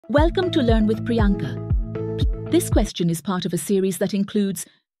Welcome to Learn with Priyanka. This question is part of a series that includes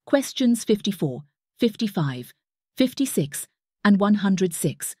questions 54, 55, 56, and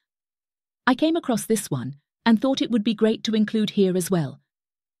 106. I came across this one and thought it would be great to include here as well.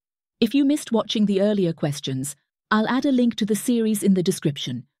 If you missed watching the earlier questions, I'll add a link to the series in the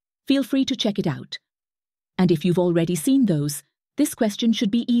description. Feel free to check it out. And if you've already seen those, this question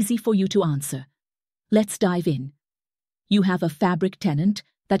should be easy for you to answer. Let's dive in. You have a fabric tenant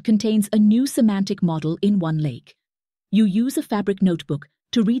that contains a new semantic model in one lake. You use a fabric notebook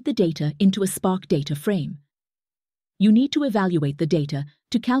to read the data into a Spark data frame. You need to evaluate the data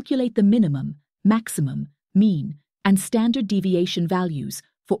to calculate the minimum, maximum, mean, and standard deviation values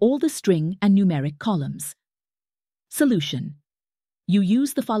for all the string and numeric columns. Solution. You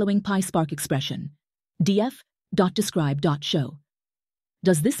use the following PySpark expression, df.describe.show.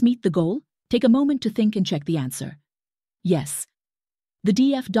 Does this meet the goal? Take a moment to think and check the answer. Yes. The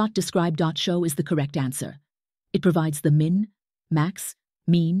df.describe.show is the correct answer. It provides the min, max,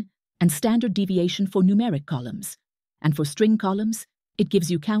 mean, and standard deviation for numeric columns. And for string columns, it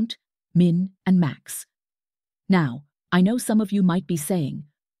gives you count, min, and max. Now, I know some of you might be saying,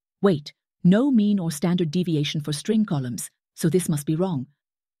 wait, no mean or standard deviation for string columns, so this must be wrong.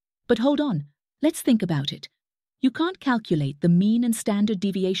 But hold on, let's think about it. You can't calculate the mean and standard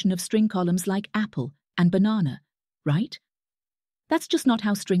deviation of string columns like apple and banana, right? That's just not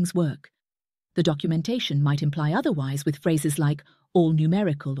how strings work. The documentation might imply otherwise with phrases like all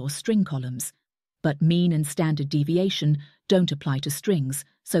numerical or string columns, but mean and standard deviation don't apply to strings,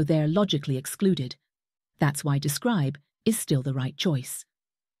 so they're logically excluded. That's why describe is still the right choice.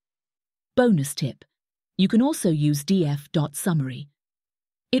 Bonus tip. You can also use df.summary.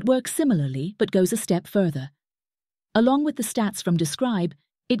 It works similarly but goes a step further. Along with the stats from describe,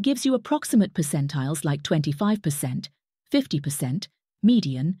 it gives you approximate percentiles like 25%, 50%,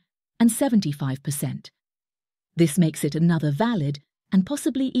 median, and 75%. This makes it another valid and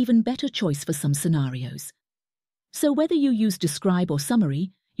possibly even better choice for some scenarios. So whether you use describe or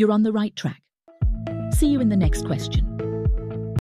summary, you're on the right track. See you in the next question.